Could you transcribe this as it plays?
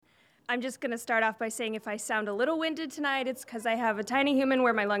I'm just going to start off by saying if I sound a little winded tonight, it's because I have a tiny human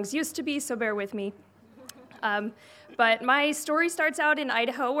where my lungs used to be, so bear with me. But my story starts out in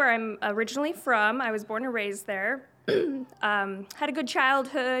Idaho, where I'm originally from. I was born and raised there. Had a good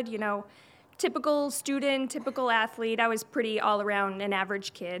childhood, typical student, typical athlete. I was pretty all around an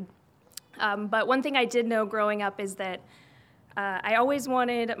average kid. But one thing I did know growing up is that I always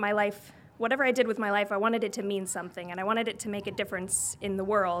wanted my life, whatever I did with my life, I wanted it to mean something, and I wanted it to make a difference in the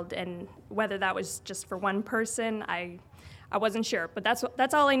world. And whether that was just for one person, I wasn't sure. But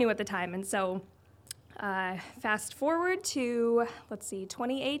that's all I knew at the time. And so fast forward to,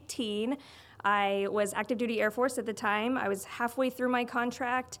 2018. I was active duty Air Force at the time. I was halfway through my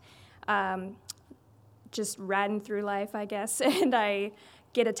contract, just riding through life, I guess. And I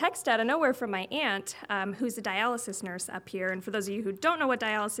get a text out of nowhere from my aunt, who's a dialysis nurse up here. And for those of you who don't know what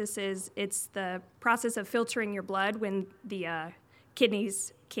dialysis is, it's the process of filtering your blood when the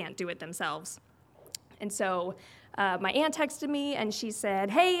kidneys can't do it themselves. And so my aunt texted me, and she said,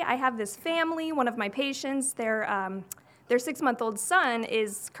 "Hey, I have this family, one of my patients, their 6-month-old son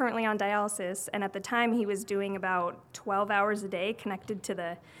is currently on dialysis, and at the time he was doing about 12 hours a day connected to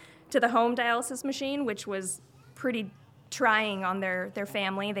the home dialysis machine, which was pretty trying on their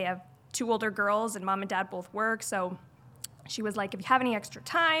family. They have 2 older girls, and mom and dad both work, so she was like, if you have any extra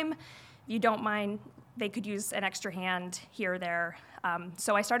time, if you don't mind, they could use an extra hand here or there.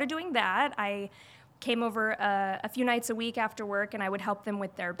 So I started doing that. I came over a few nights a week after work, and I would help them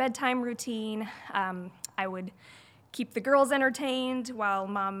with their bedtime routine. I would keep the girls entertained while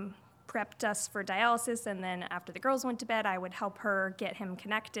mom prepped us for dialysis, and then after the girls went to bed, I would help her get him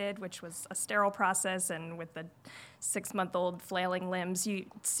connected, which was a sterile process, and with the 6-month-old flailing limbs, you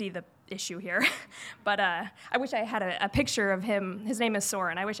see the issue here. But I wish I had a picture of him. His name is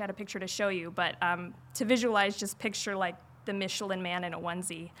Soren. I wish I had a picture to show you, but to visualize, just picture like the Michelin man in a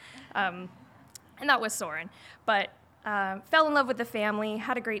onesie. And that was Soren. But fell in love with the family,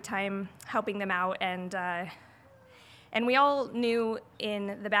 had a great time helping them out, and we all knew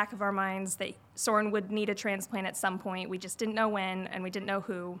in the back of our minds that Soren would need a transplant at some point. We just didn't know when, and we didn't know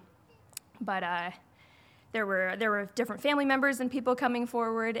who. But there were different family members and people coming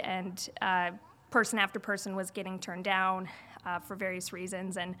forward, and person after person was getting turned down for various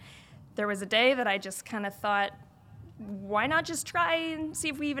reasons. And there was a day that I just kind of thought, why not just try and see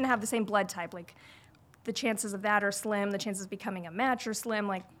if we even have the same blood type? Like, the chances of that are slim. The chances of becoming a match are slim.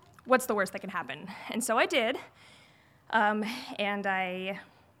 Like, what's the worst that can happen? And so I did. And I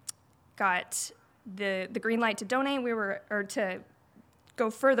got the green light to donate. Or to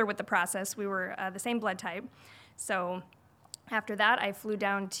go further with the process. We were the same blood type. So after that, I flew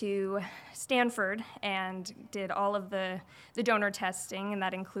down to Stanford and did all of the donor testing, and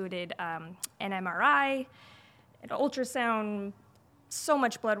that included an MRI, an ultrasound, so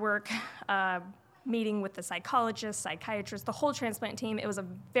much blood work, meeting with the psychologist, psychiatrist, the whole transplant team. It was a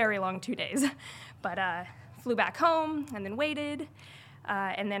very long 2 days. But flew back home and then waited.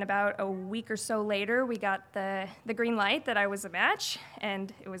 And then about a week or so later, we got the green light that I was a match,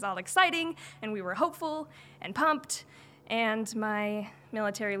 and it was all exciting, and we were hopeful and pumped, and my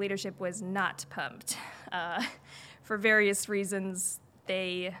military leadership was not pumped. For various reasons,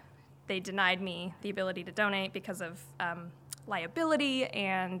 they denied me the ability to donate because of liability,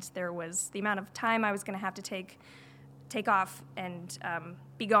 and there was the amount of time I was going to have to take off and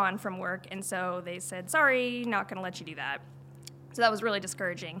be gone from work, and so they said, sorry, not going to let you do that. So that was really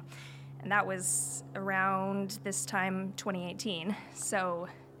discouraging, and that was around this time, 2018, so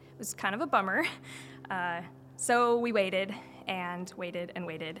it was kind of a bummer. So we waited and waited and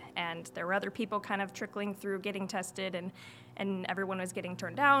waited, and there were other people kind of trickling through getting tested, and everyone was getting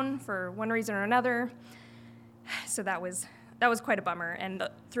turned down for one reason or another, so that was quite a bummer. And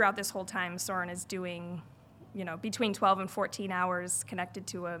throughout this whole time, Soren is doing between 12 and 14 hours connected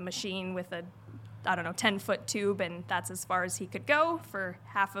to a machine with a, 10-foot tube, and that's as far as he could go for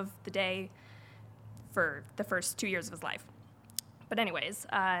half of the day for the first 2 years of his life. But anyways,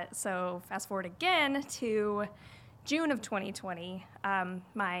 so fast forward again to June of 2020.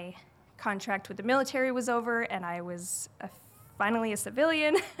 My contract with the military was over, and I was finally a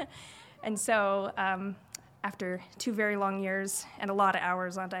civilian. And so after 2 very long years and a lot of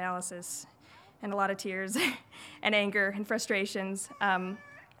hours on dialysis, and a lot of tears and anger and frustrations.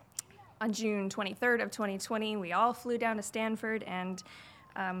 On June 23rd of 2020, we all flew down to Stanford, and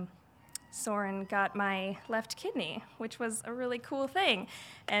Soren got my left kidney, which was a really cool thing.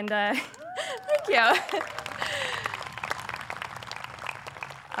 And thank you.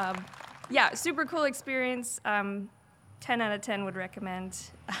 Yeah, super cool experience. 10 out of 10 would recommend.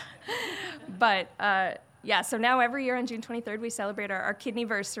 But Yeah, so now every year on June 23rd, we celebrate our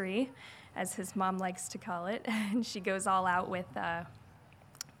kidneyversary, as his mom likes to call it. And she goes all out with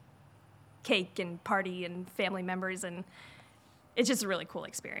cake and party and family members, and it's just a really cool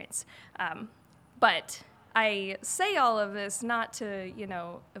experience. But I say all of this not to,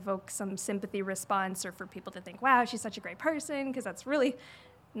 evoke some sympathy response or for people to think, wow, she's such a great person, because that's really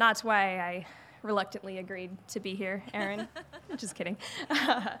not why I reluctantly agreed to be here, Erin. Just kidding.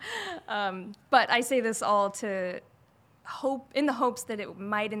 But I say this all to hope, in the hopes that it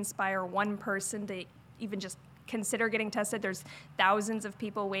might inspire one person to even just consider getting tested. There's thousands of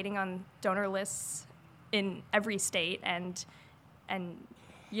people waiting on donor lists in every state, and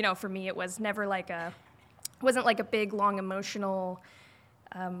for me, it was never wasn't like a big, long, emotional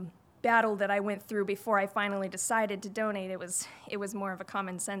battle that I went through before I finally decided to donate. It was more of a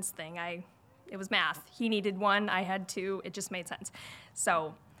common sense thing. It was math. He needed one, I had two. It just made sense.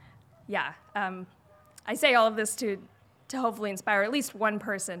 So, yeah, I say all of this to hopefully inspire at least one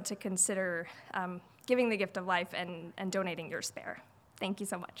person to consider giving the gift of life and donating your spare. Thank you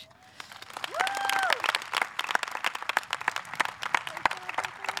so much.